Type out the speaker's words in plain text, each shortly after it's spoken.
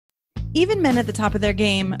Even men at the top of their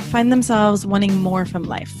game find themselves wanting more from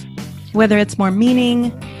life. Whether it's more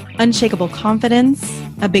meaning, unshakable confidence,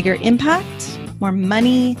 a bigger impact, more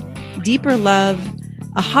money, deeper love,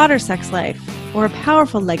 a hotter sex life, or a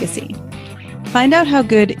powerful legacy. Find out how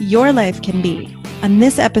good your life can be on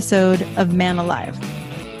this episode of Man Alive.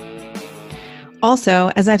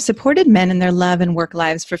 Also, as I've supported men in their love and work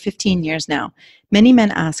lives for 15 years now, many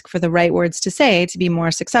men ask for the right words to say to be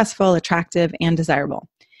more successful, attractive, and desirable.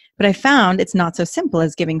 But I found it's not so simple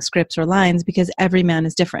as giving scripts or lines because every man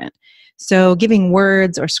is different. So giving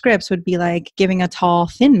words or scripts would be like giving a tall,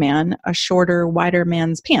 thin man a shorter, wider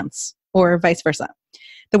man's pants, or vice versa.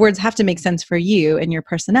 The words have to make sense for you and your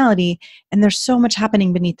personality, and there's so much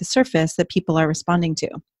happening beneath the surface that people are responding to.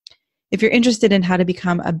 If you're interested in how to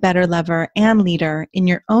become a better lover and leader in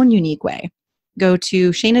your own unique way, go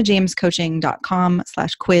to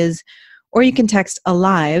shanajamescoaching.com/quiz, or you can text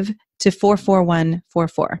ALIVE to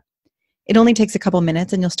 44144. It only takes a couple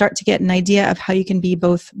minutes and you'll start to get an idea of how you can be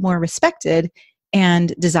both more respected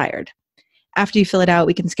and desired. After you fill it out,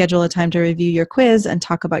 we can schedule a time to review your quiz and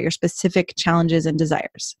talk about your specific challenges and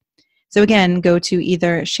desires. So again, go to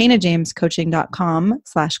either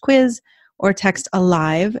shanajamescoaching.com/quiz or text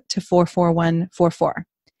ALIVE to 44144.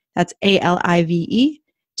 That's ALIVE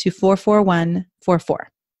to 44144.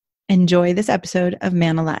 Enjoy this episode of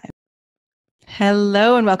Man Alive.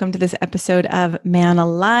 Hello and welcome to this episode of Man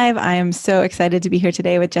Alive. I am so excited to be here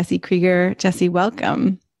today with Jesse Krieger. Jesse,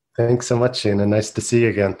 welcome. Thanks so much, Shana. Nice to see you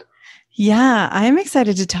again. Yeah, I'm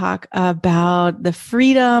excited to talk about the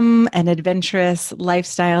freedom and adventurous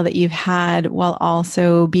lifestyle that you've had while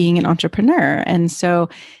also being an entrepreneur. And so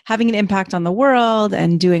having an impact on the world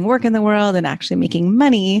and doing work in the world and actually making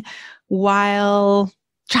money while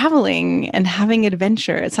traveling and having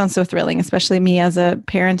adventure. It sounds so thrilling, especially me as a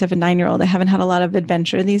parent of a 9-year-old. I haven't had a lot of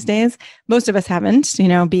adventure these days. Most of us haven't,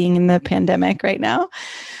 being in the pandemic right now.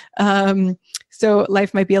 So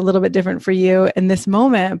life might be a little bit different for you in this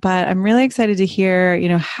moment, but I'm really excited to hear,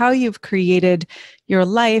 how you've created your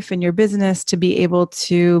life and your business to be able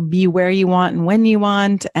to be where you want and when you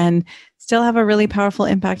want and still have a really powerful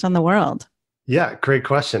impact on the world. Yeah, great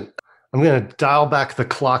question. I'm going to dial back the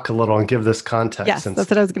clock a little and give this context. Yes, that's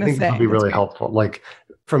what I was going to say. It'll be really helpful. Like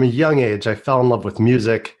from a young age, I fell in love with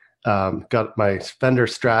music, got my Fender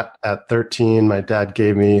Strat at 13. My dad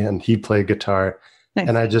gave me, and he played guitar. Nice.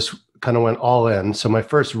 And I just kind of went all in. So my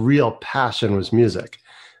first real passion was music.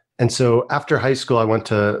 And so after high school, I went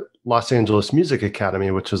to Los Angeles Music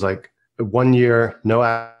Academy, which was like 1 year, no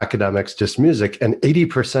academics, just music. And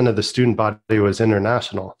 80% of the student body was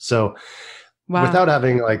international. So wow. Without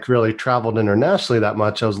having really traveled internationally that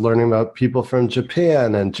much, I was learning about people from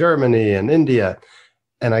Japan and Germany and India.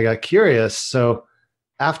 And I got curious. So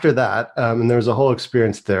after that, and there was a whole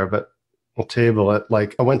experience there, but we'll table it. I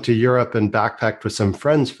went to Europe and backpacked with some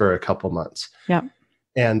friends for a couple months. Yeah.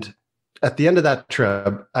 And at the end of that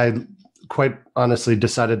trip, I quite honestly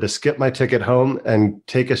decided to skip my ticket home and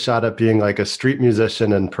take a shot at being like a street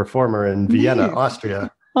musician and performer in Vienna, Austria,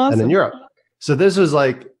 awesome. And in Europe. So this was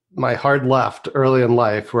my hard left early in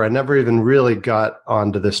life where I never even really got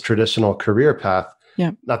onto this traditional career path.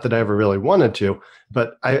 Yeah. Not that I ever really wanted to,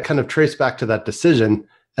 but I kind of traced back to that decision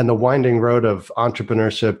and the winding road of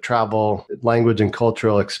entrepreneurship, travel, language, and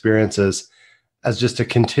cultural experiences as just a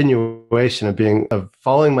continuation of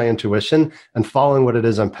following my intuition and following what it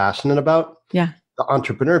is I'm passionate about. Yeah. The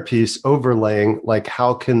entrepreneur piece overlaying,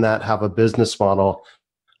 how can that have a business model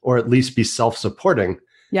or at least be self-supporting?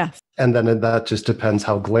 Yes. And then that just depends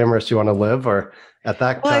how glamorous you want to live, or at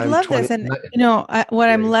that time. Well, I love this. And, what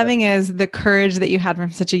I'm loving is the courage that you had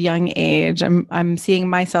from such a young age. I'm seeing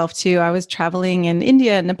myself too. I was traveling in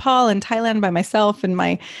India, Nepal, and Thailand by myself in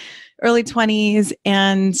my early 20s.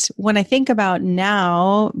 And when I think about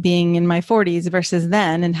now being in my 40s versus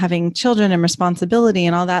then and having children and responsibility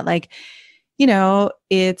and all that,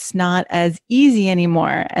 it's not as easy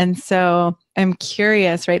anymore. And so I'm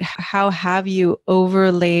curious, right? How have you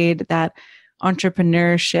overlaid that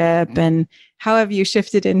entrepreneurship and how have you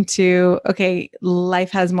shifted into, okay,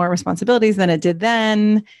 life has more responsibilities than it did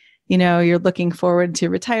then. You're looking forward to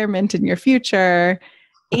retirement in your future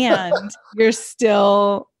and you're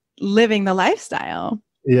still living the lifestyle.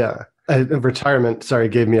 Yeah. Retirement, sorry,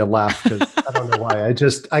 gave me a laugh because I don't know why.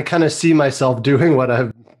 I kind of see myself doing what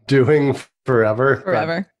I'm doing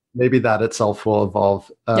forever. Maybe that itself will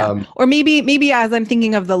evolve. Yeah. Or maybe as I'm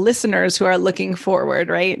thinking of the listeners who are looking forward,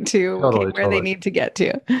 right, to where they need to get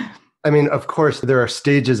to. I mean, of course, there are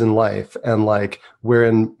stages in life, and we're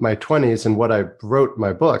in my 20s, and what I wrote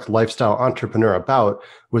my book, Lifestyle Entrepreneur, about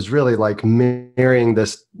was really marrying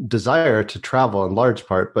this desire to travel in large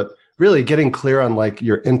part, but really getting clear on like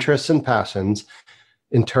your interests and passions,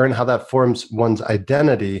 in turn, how that forms one's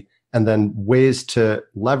identity, and then ways to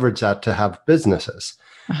leverage that to have businesses.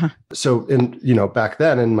 So back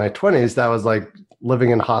then in my 20s, that was like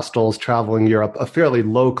living in hostels, traveling Europe, a fairly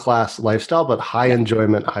low class lifestyle, but high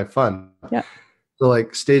enjoyment, high fun. Yeah. So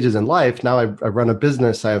like stages in life, now I run a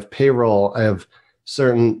business, I have payroll, I have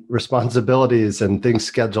certain responsibilities and things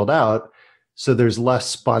scheduled out. So there's less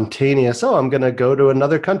spontaneous, I'm going to go to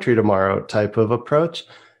another country tomorrow type of approach.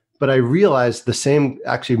 But I realized the same,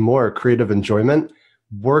 actually more creative enjoyment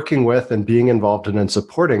working with and being involved in and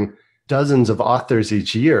supporting dozens of authors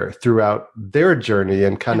each year throughout their journey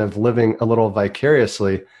and kind of living a little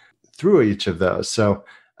vicariously through each of those. So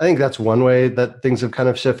I think that's one way that things have kind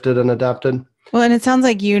of shifted and adapted. Well, and it sounds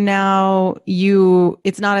like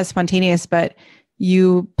it's not as spontaneous, but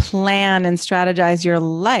you plan and strategize your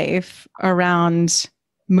life around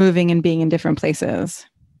moving and being in different places.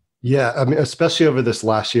 Yeah. I mean, especially over this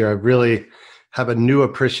last year, I really have a new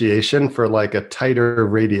appreciation for like a tighter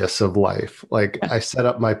radius of life. Like I set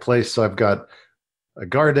up my place, so I've got a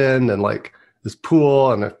garden and like this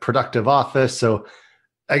pool and a productive office. So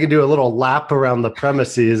I can do a little lap around the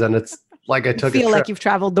premises, and it's like I took a trip. Feel like you've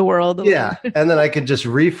traveled the world. Yeah. And then I could just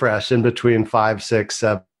refresh in between 5, 6,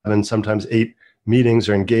 7, and sometimes 8 meetings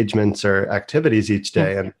or engagements or activities each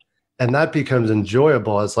day. And that becomes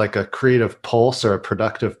enjoyable as like a creative pulse or a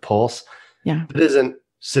productive pulse. Yeah. It isn't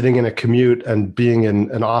sitting in a commute and being in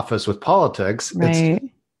an office with politics. Right. It's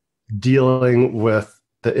dealing with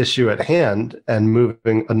the issue at hand and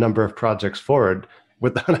moving a number of projects forward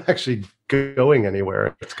without actually going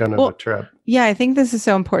anywhere. It's kind of a trip. Yeah, I think this is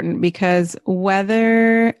so important, because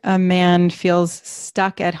whether a man feels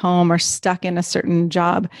stuck at home or stuck in a certain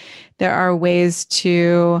job, there are ways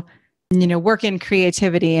to work in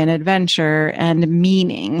creativity and adventure and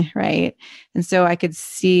meaning, right? And so I could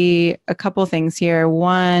see a couple things here.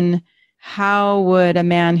 One, how would a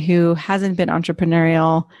man who hasn't been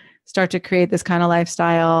entrepreneurial start to create this kind of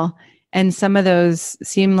lifestyle? And some of those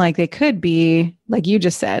seem like they could be, like you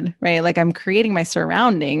just said, right? Like I'm creating my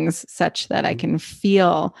surroundings such that I can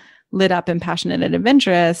feel lit up and passionate and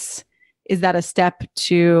adventurous. Is that a step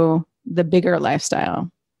to the bigger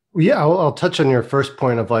lifestyle? Yeah, I'll touch on your first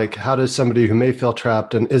point of like, how does somebody who may feel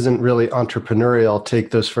trapped and isn't really entrepreneurial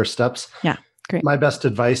take those first steps? Yeah, great. My best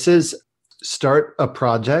advice is start a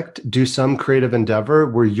project, do some creative endeavor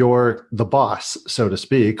where you're the boss, so to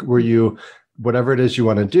speak, where you, whatever it is you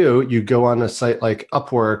want to do, you go on a site like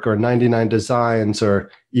Upwork or 99 Designs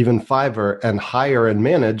or even Fiverr and hire and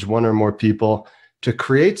manage one or more people to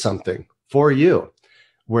create something for you,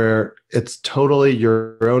 where it's totally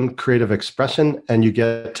your own creative expression and you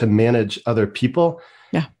get to manage other people.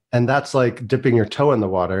 Yeah. And that's like dipping your toe in the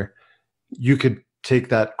water. You could take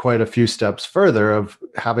that quite a few steps further of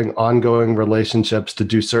having ongoing relationships to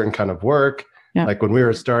do certain kind of work. Yeah. Like when we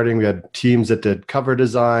were starting, we had teams that did cover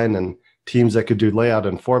design and teams that could do layout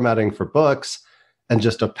and formatting for books, and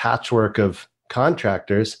just a patchwork of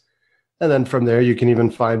contractors. And then from there, you can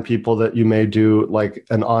even find people that you may do like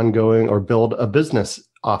an ongoing or build a business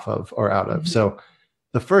off of or out of. Mm-hmm. So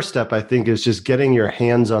the first step, I think, is just getting your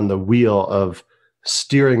hands on the wheel of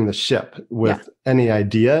steering the ship with any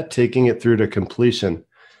idea, taking it through to completion.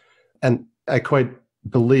 And I quite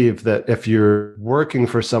believe that if you're working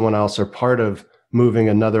for someone else or part of moving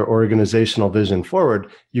another organizational vision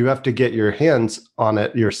forward, you have to get your hands on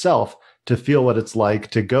it yourself to feel what it's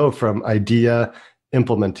like to go from idea,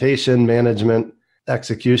 implementation, management,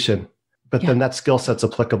 execution. But then that skill set's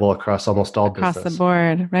applicable across almost all business. Across the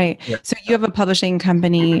board, right. Yeah. So you have a publishing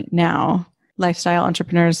company now, Lifestyle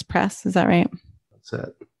Entrepreneurs Press, is that right? That's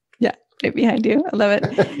it. Yeah, right behind you. I love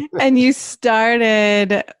it. And you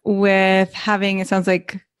started with having, it sounds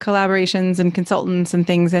like, collaborations and consultants and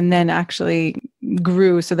things, and then actually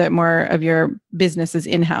grew so that more of your business is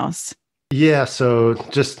in-house. Yeah. So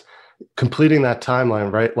just completing that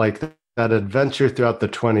timeline, right? Like that adventure throughout the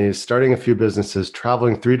 20s, starting a few businesses,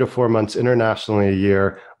 traveling 3 to 4 months internationally a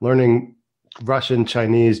year, learning Russian,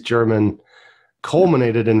 Chinese, German,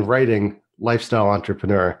 culminated in writing Lifestyle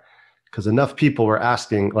Entrepreneur, because enough people were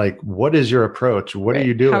asking, like, what is your approach? What are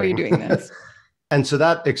you doing? How are you doing this? And so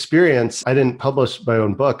that experience, I didn't publish my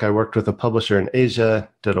own book. I worked with a publisher in Asia,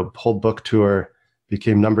 did a whole book tour,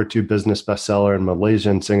 became #2 business bestseller in Malaysia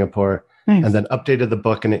and Singapore, and then updated the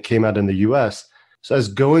book, and it came out in the US. So I was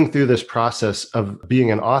going through this process of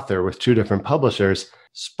being an author with 2 different publishers,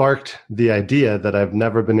 sparked the idea that I've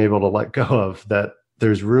never been able to let go of, that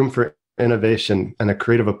there's room for innovation and a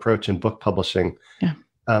creative approach in book publishing. Yeah.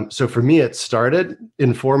 So for me, it started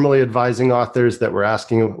informally advising authors that were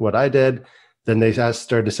asking what I did. Then they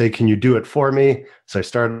started to say, can you do it for me? So I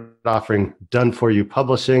started offering done for you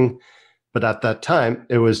publishing. But at that time,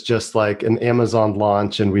 it was just like an Amazon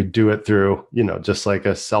launch, and we'd do it through, just like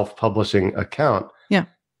a self-publishing account. Yeah.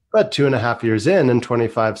 But 2.5 years in and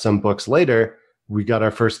 25 some books later, we got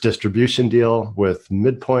our first distribution deal with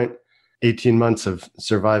Midpoint, 18 months of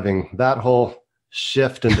surviving that whole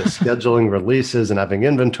shift into scheduling releases and having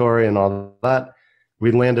inventory and all that.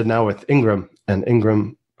 We landed now with Ingram, and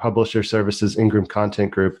Ingram Publisher Services, Ingram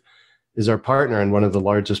Content Group is our partner and one of the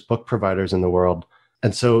largest book providers in the world.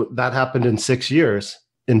 And so that happened in 6 years.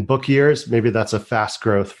 In book years, maybe that's a fast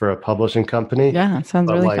growth for a publishing company. Yeah, it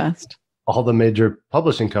sounds really fast. All the major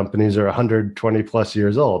publishing companies are 120 plus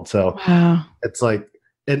years old. So wow. It's like,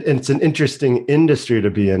 it's an interesting industry to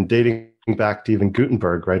be in, dating back to even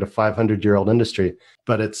Gutenberg, right? A 500-year-old industry,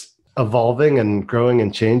 but it's evolving and growing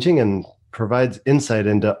and changing and provides insight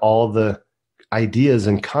into all the ideas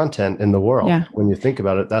and content in the world. Yeah. When you think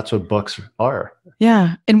about it, that's what books are.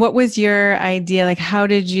 Yeah. And what was your idea? Like, how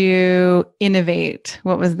did you innovate?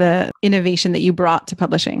 What was the innovation that you brought to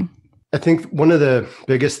publishing? I think one of the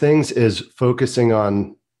biggest things is focusing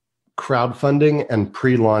on crowdfunding and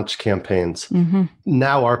pre-launch campaigns. Mm-hmm.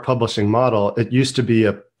 Now our publishing model, it used to be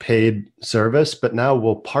a paid service, but now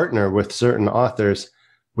we'll partner with certain authors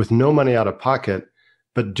with no money out of pocket,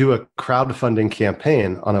 but do a crowdfunding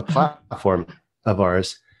campaign on a platform of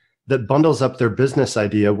ours that bundles up their business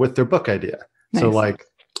idea with their book idea. Nice. So like,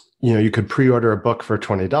 you could pre-order a book for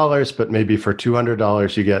 $20, but maybe for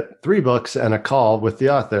 $200, you get 3 books and a call with the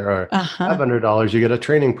author, or $500, you get a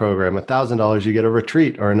training program, $1,000, you get a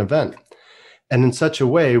retreat or an event. And in such a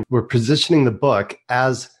way, we're positioning the book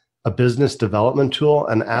as a business development tool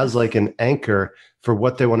and as like an anchor for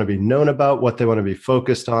what they want to be known about, what they want to be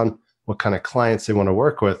focused on, what kind of clients they want to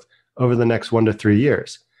work with over the next 1 to 3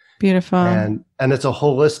 years. Beautiful. And it's a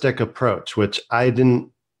holistic approach, which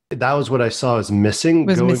that was what I saw as missing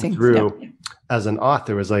through as an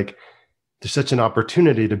author, was like, there's such an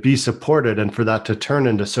opportunity to be supported and for that to turn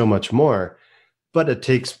into so much more. But it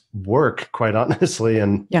takes work, quite honestly,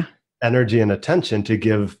 and energy and attention to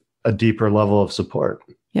give a deeper level of support.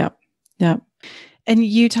 Yep. Yep. And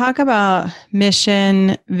you talk about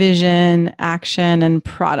mission, vision, action, and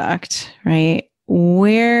product, right?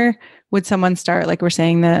 Where would someone start? Like we're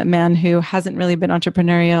saying, the man who hasn't really been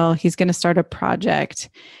entrepreneurial, he's going to start a project.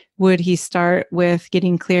 Would he start with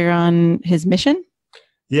getting clear on his mission?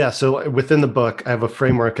 Yeah. So within the book, I have a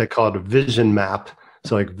framework. I call it a vision map.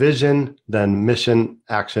 So like vision, then mission,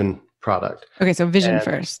 action, product. Okay. So vision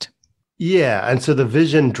first. Yeah. And so the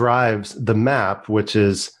vision drives the map, which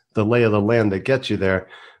is the lay of the land that gets you there.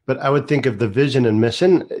 But I would think of the vision and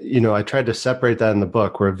mission, I tried to separate that in the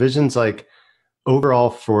book, where vision's like overall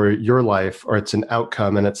for your life, or it's an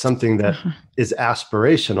outcome and it's something that is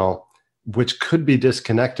aspirational, which could be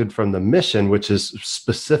disconnected from the mission, which is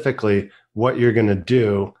specifically what you're going to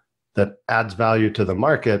do that adds value to the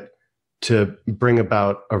market to bring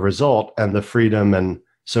about a result and the freedom and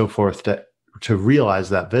so forth to realize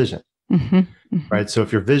that vision. Mm-hmm. Mm-hmm. Right. So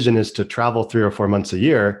if your vision is to travel 3 or 4 months a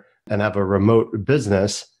year and have a remote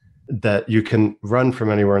business that you can run from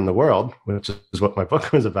anywhere in the world, which is what my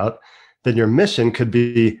book was about, then your mission could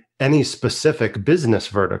be any specific business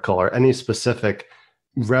vertical or any specific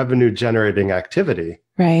revenue generating activity.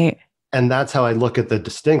 Right. And that's how I look at the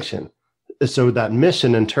distinction. So that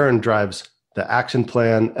mission in turn drives the action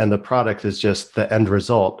plan, and the product is just the end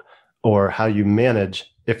result, or how you manage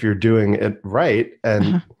if you're doing it right,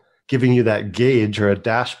 and giving you that gauge or a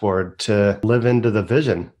dashboard to live into the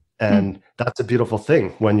vision. And that's a beautiful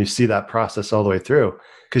thing when you see that process all the way through,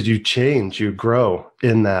 because you change, you grow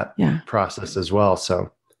in that process as well.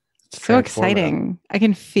 So it's so exciting. I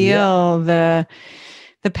can feel the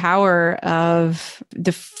power of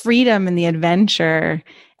the freedom and the adventure,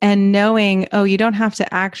 and knowing, you don't have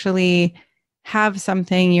to actually have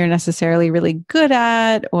something you're necessarily really good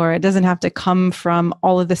at, or it doesn't have to come from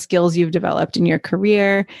all of the skills you've developed in your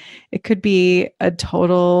career. It could be a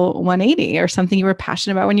total 180 or something you were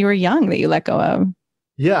passionate about when you were young that you let go of.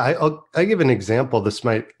 Yeah. I'll give an example. This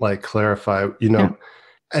might like clarify, I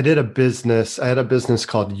had a business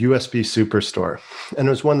called USB Superstore, and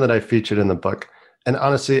it was one that I featured in the book. And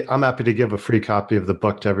honestly, I'm happy to give a free copy of the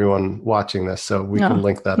book to everyone watching this, so we can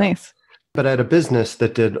link that. Nice. But I had a business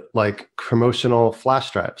that did like promotional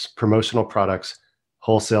flash drives, promotional products,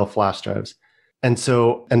 wholesale flash drives. And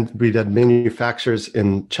we did manufacturers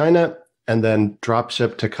in China and then drop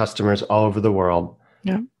ship to customers all over the world.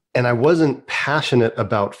 Yeah. And I wasn't passionate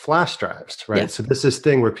about flash drives, right? Yes. So this is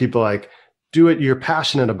thing where people like, do what you're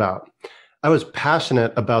passionate about. I was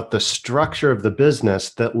passionate about the structure of the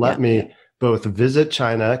business that let me both visit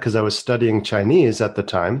China because I was studying Chinese at the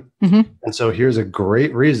time. Mm-hmm. And so here's a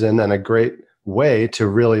great reason and a great way to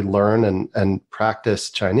really learn and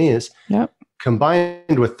practice Chinese, Yep.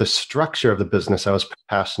 combined with the structure of the business I was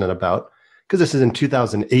passionate about, because this is in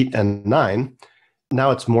 2008 and 9.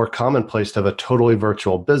 Now it's more commonplace to have a totally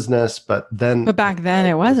virtual business, but back then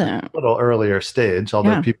it wasn't. A little earlier stage,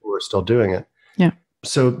 although people were still doing it. Yeah.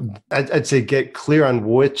 So I'd say get clear on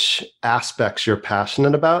which aspects you're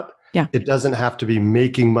passionate about. Yeah. It doesn't have to be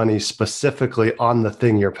making money specifically on the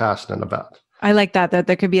thing you're passionate about. I like that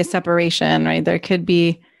there could be a separation, right? There could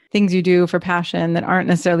be things you do for passion that aren't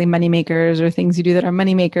necessarily money makers, or things you do that are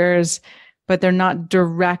money makers, but they're not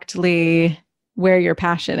directly where your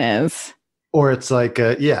passion is. Or it's like,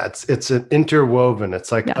 it's an interwoven.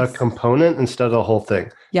 It's like a component instead of the whole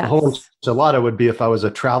thing. Yes. A whole enchilada would be if I was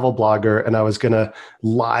a travel blogger and I was going to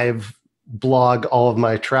live blog all of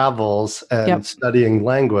my travels and studying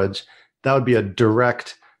language. That would be a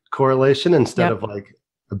direct correlation instead of like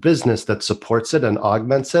a business that supports it and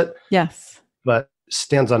augments it. Yes. But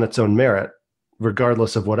stands on its own merit,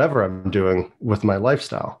 regardless of whatever I'm doing with my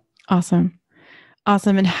lifestyle. Awesome.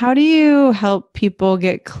 And how do you help people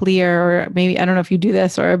get clear, or maybe, I don't know if you do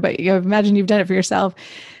this, but you imagine you've done it for yourself,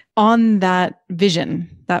 on that vision,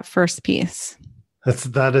 that first piece?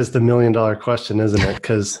 That is the $1 million question, isn't it?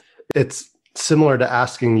 Because it's similar to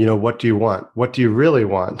asking, what do you want? What do you really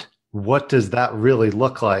want? What does that really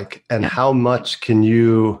look like? And how much can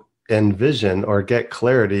you envision or get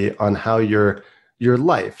clarity on how your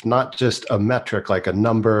life, not just a metric like a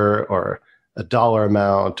number or a dollar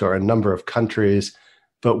amount or a number of countries,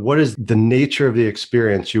 but what is the nature of the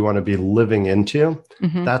experience you want to be living into?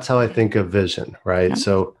 Mm-hmm. That's how I think of vision, right? Yeah.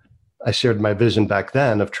 So I shared my vision back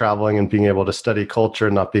then of traveling and being able to study culture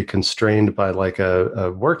and not be constrained by like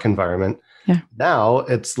a work environment. Yeah. Now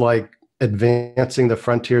it's like advancing the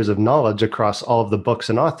frontiers of knowledge across all of the books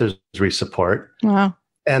and authors we support. Wow.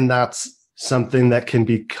 And that's something that can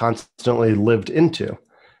be constantly lived into.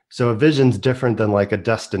 So a vision's different than like a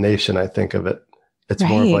destination, I think of it. It's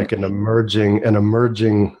more of like an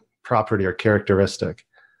emerging property or characteristic.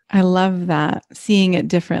 I love that, seeing it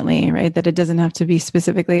differently, right? That it doesn't have to be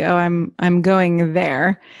specifically, I'm going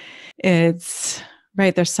there. It's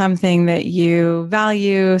right. There's something that you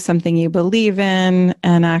value, something you believe in,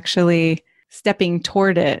 and actually stepping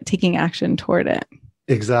toward it, taking action toward it.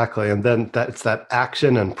 Exactly. And then it's that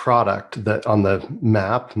action and product that on the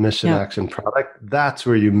map, mission, action, product, that's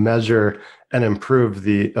where you measure and improve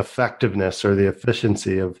the effectiveness or the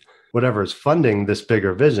efficiency of whatever is funding this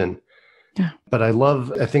bigger vision. Yeah. But I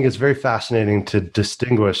think it's very fascinating to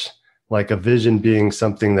distinguish like a vision being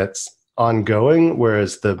something that's ongoing,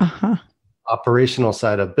 whereas the operational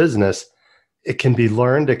side of business, it can be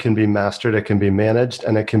learned, it can be mastered, it can be managed,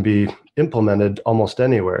 and it can be implemented almost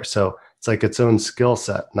anywhere. So it's like its own skill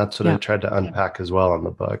set. And that's what I tried to unpack as well in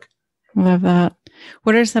the book. I love that.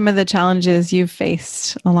 What are some of the challenges you've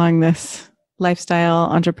faced along this lifestyle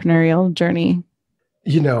entrepreneurial journey?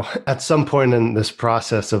 At some point in this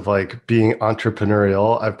process of like being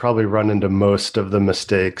entrepreneurial, I've probably run into most of the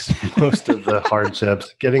mistakes, most of the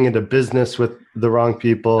hardships, getting into business with the wrong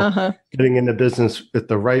people, getting into business with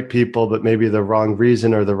the right people, but maybe the wrong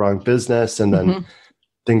reason or the wrong business. And then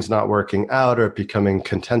things not working out or becoming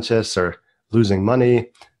contentious or losing money,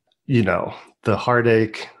 the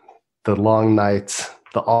heartache, the long nights,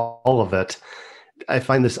 all of it. I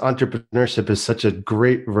find this entrepreneurship is such a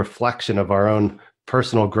great reflection of our own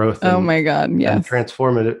personal growth and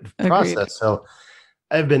transformative process. So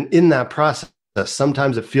I've been in that process.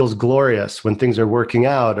 Sometimes it feels glorious when things are working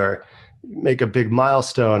out or make a big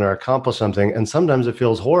milestone or accomplish something. And sometimes it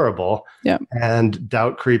feels horrible and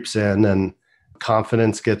doubt creeps in and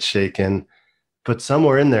confidence gets shaken. But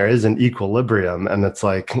somewhere in there is an equilibrium. And it's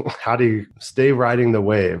like, how do you stay riding the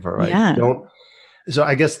wave? Or So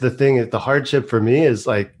I guess the hardship for me is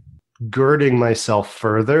like girding myself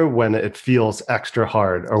further when it feels extra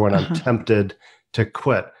hard or when I'm tempted to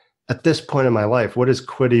quit. At this point in my life, what does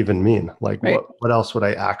quit even mean? Like, what else would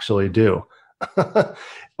I actually do?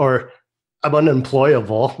 Or I'm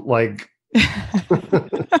unemployable. Like,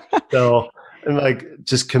 so I'm like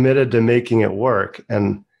just committed to making it work.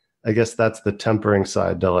 And I guess that's the tempering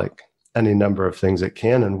side to like any number of things that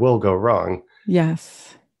can and will go wrong.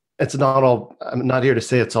 Yes. I'm not here to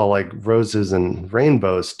say it's all like roses and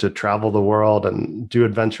rainbows to travel the world and do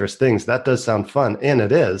adventurous things. That does sound fun. And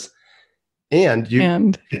it is. And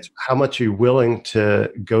it's how much you're willing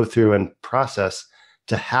to go through and process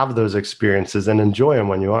to have those experiences and enjoy them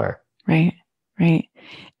when you are. Right.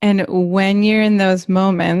 And when you're in those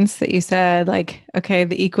moments that you said like, okay,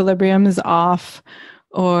 the equilibrium is off,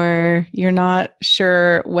 or you're not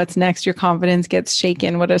sure what's next, your confidence gets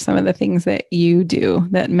shaken, what are some of the things that you do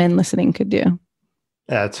that men listening could do?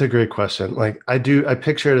 Yeah, it's a great question. Like I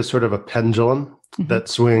picture it as sort of a pendulum that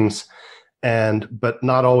swings but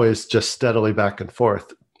not always just steadily back and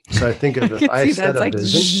forth. So I think of if I set a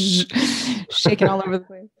vision, shaking all over the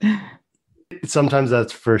place. Sometimes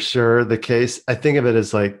that's for sure the case. I think of it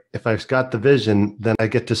as like, if I've got the vision, then I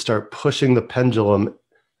get to start pushing the pendulum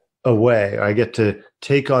away. Or I get to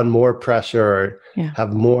take on more pressure or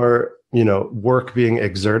have more, work being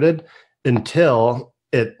exerted until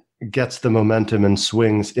it gets the momentum and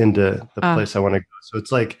swings into the place I want to go. So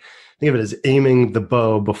it's like, think of it as aiming the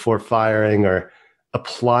bow before firing or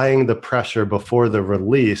applying the pressure before the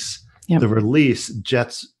release. Yep. The release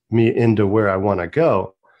jets me into where I want to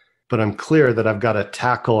go. But I'm clear that I've got to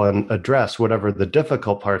tackle and address whatever the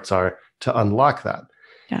difficult parts are to unlock that.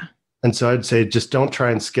 Yeah. And so I'd say, just don't try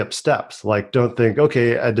and skip steps. Like, don't think,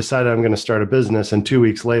 okay, I decided I'm going to start a business and 2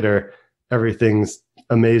 weeks later, everything's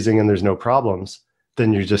amazing and there's no problems.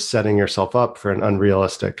 Then you're just setting yourself up for an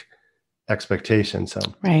unrealistic expectation. So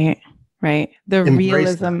Right. The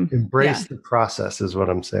realism. Embrace the process is what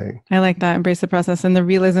I'm saying. I like that. Embrace the process. And the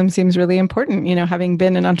realism seems really important. Having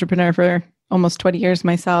been an entrepreneur for almost 20 years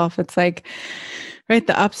myself, it's like, right,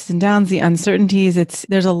 the ups and downs, the uncertainties,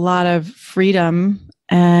 there's a lot of freedom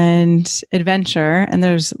and adventure, and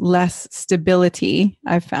there's less stability,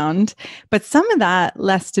 I've found. But some of that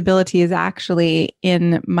less stability is actually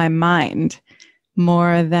in my mind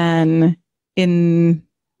more than in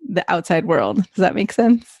the outside world. Does that make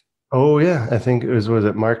sense? Oh, yeah. I think was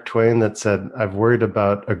it Mark Twain that said, I've worried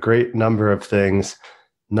about a great number of things,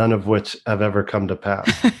 none of which have ever come to pass.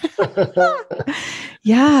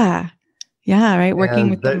 Yeah. Right. Working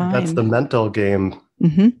with the mind. That's the mental game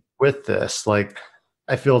with this. Like,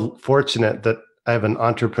 I feel fortunate that I have an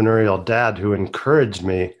entrepreneurial dad who encouraged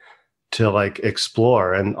me to like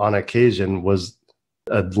explore, and on occasion was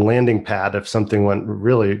a landing pad if something went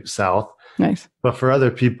really south. Nice. But for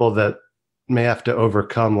other people that may have to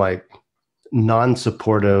overcome like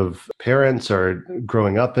non-supportive parents or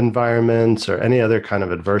growing up environments or any other kind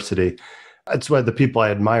of adversity, that's why the people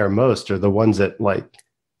I admire most are the ones that like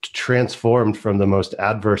transformed from the most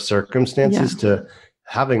adverse circumstances to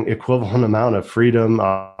having equivalent amount of freedom,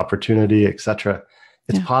 opportunity, etc.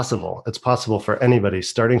 It's possible. It's possible for anybody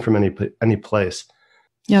starting from any place.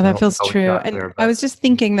 Yeah, that feels true. And I was just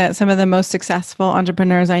thinking that some of the most successful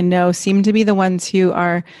entrepreneurs I know seem to be the ones who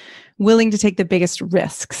are willing to take the biggest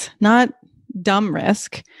risks, not dumb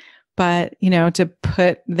risk, but, to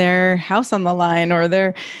put their house on the line or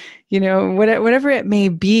their, whatever it may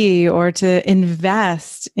be, or to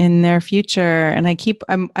invest in their future. And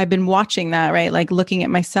I've been watching that, right? Like looking at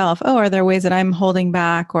myself, are there ways that I'm holding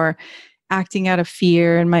back or acting out of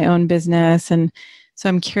fear in my own business? And so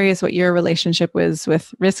I'm curious what your relationship was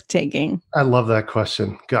with risk taking. I love that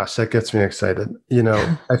question. Gosh, that gets me excited.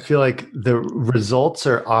 I feel like the results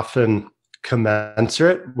are often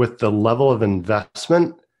commensurate with the level of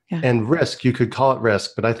investment and risk. You could call it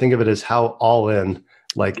risk, but I think of it as how all in,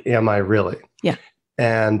 like, am I really? Yeah.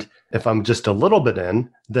 And if I'm just a little bit in,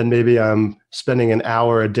 then maybe I'm spending an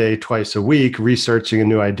hour a day, twice a week, researching a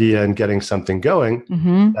new idea and getting something going.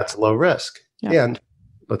 Mm-hmm. That's low risk. Yeah. And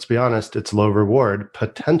let's be honest, it's low reward,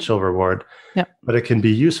 potential reward, but it can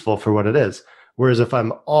be useful for what it is. Whereas if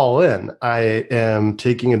I'm all in, I am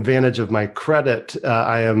taking advantage of my credit.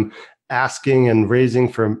 I am asking and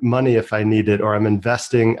raising for money if I need it, or I'm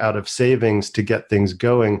investing out of savings to get things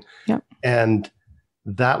going. Yep. And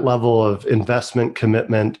that level of investment,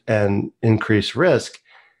 commitment, and increased risk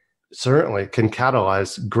certainly can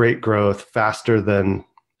catalyze great growth faster than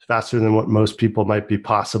what most people might be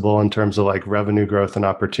possible in terms of like revenue growth and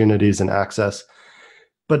opportunities and access.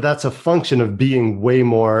 But that's a function of being way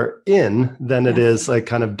more in than it is like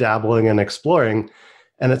kind of dabbling and exploring.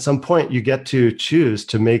 And at some point you get to choose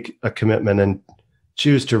to make a commitment and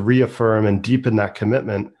choose to reaffirm and deepen that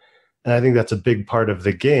commitment. And I think that's a big part of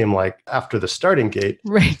the game, like after the starting gate,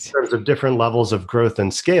 right, in terms of different levels of growth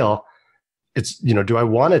and scale. It's, do I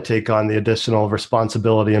want to take on the additional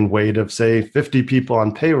responsibility and weight of, say, 50 people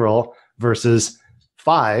on payroll versus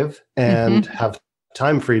 5 and have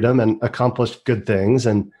time freedom and accomplish good things?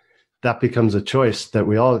 And that becomes a choice that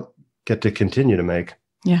we all get to continue to make.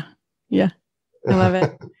 Yeah. I love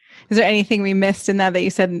it. Is there anything we missed in that you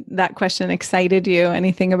said that question excited you?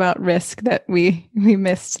 Anything about risk that we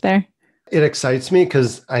missed there? It excites me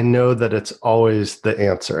because I know that it's always the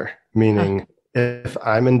answer. Meaning, if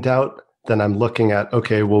I'm in doubt, then I'm looking at,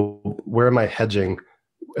 okay, well, where am I hedging?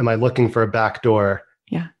 Am I looking for a back door?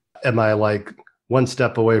 Yeah. Am I like one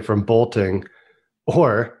step away from bolting?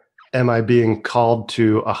 Or am I being called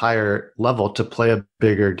to a higher level to play a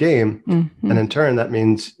bigger game? And in turn, that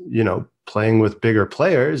means, playing with bigger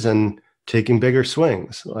players and taking bigger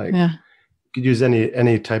swings. Like, you could use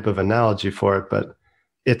any type of analogy for it, but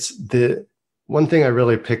it's the one thing I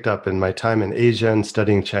really picked up in my time in Asia and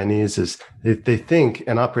studying Chinese is they think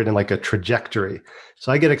and operate in like a trajectory.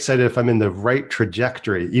 So I get excited if I'm in the right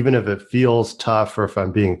trajectory, even if it feels tough or if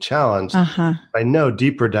I'm being challenged. If I know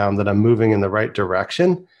deeper down that I'm moving in the right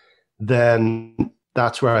direction, then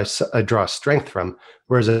that's where I draw strength from.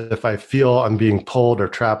 Whereas if I feel I'm being pulled or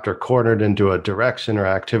trapped or cornered into a direction or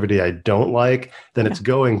activity I don't like, then it's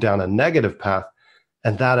going down a negative path.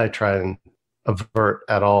 And that I try and avert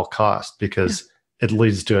at all costs because it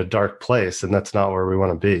leads to a dark place, and that's not where we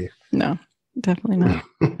want to be. No, definitely not.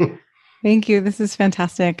 Thank you. This is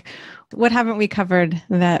fantastic. What haven't we covered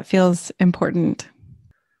that feels important?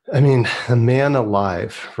 I mean, a man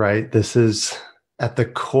alive, right? This is at the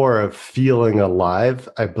core of feeling alive,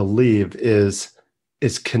 I believe, is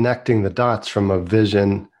connecting the dots from a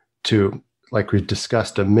vision to, like we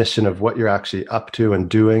discussed, a mission of what you're actually up to and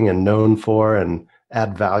doing and known for and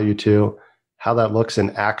add value to, how that looks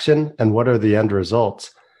in action, and what are the end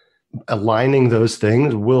results. Aligning those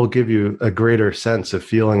things will give you a greater sense of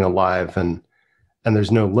feeling alive, and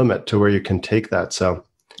there's no limit to where you can take that. So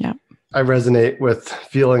I resonate with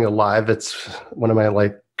feeling alive. It's one of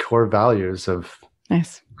my core values of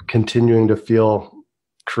continuing to feel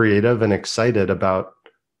creative and excited about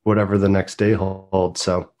whatever the next day holds.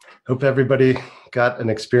 So hope everybody got an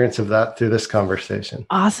experience of that through this conversation.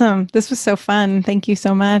 Awesome. This was so fun. Thank you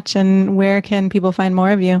so much. And where can people find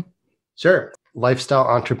more of you? Sure.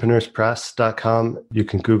 LifestyleEntrepreneursPress.com. You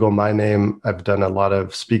can Google my name. I've done a lot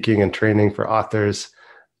of speaking and training for authors.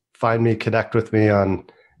 Find me, connect with me on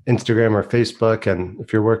Instagram or Facebook. And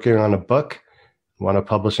if you're working on a book, want a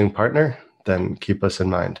publishing partner, then keep us in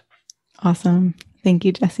mind. Awesome. Thank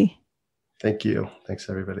you, Jesse. Thank you. Thanks,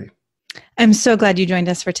 everybody. I'm so glad you joined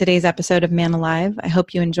us for today's episode of Man Alive. I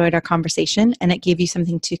hope you enjoyed our conversation and it gave you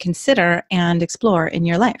something to consider and explore in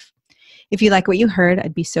your life. If you like what you heard,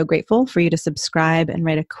 I'd be so grateful for you to subscribe and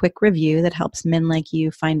write a quick review that helps men like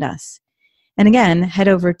you find us. And again, head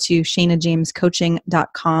over to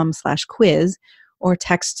ShanaJamesCoaching.com/quiz or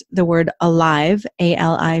text the word ALIVE,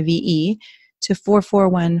 ALIVE, to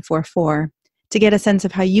 44144 to get a sense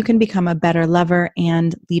of how you can become a better lover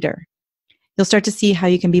and leader. You'll start to see how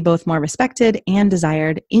you can be both more respected and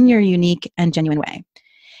desired in your unique and genuine way.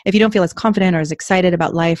 If you don't feel as confident or as excited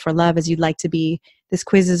about life or love as you'd like to be, this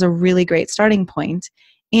quiz is a really great starting point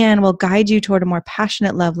and will guide you toward a more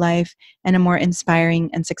passionate love life and a more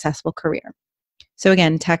inspiring and successful career. So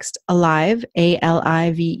again, text ALIVE,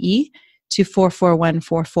 ALIVE, to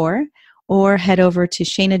 44144 or head over to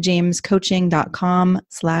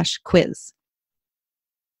ShanaJamesCoaching.com/quiz.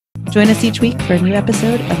 Join us each week for a new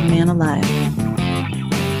episode of Man Alive.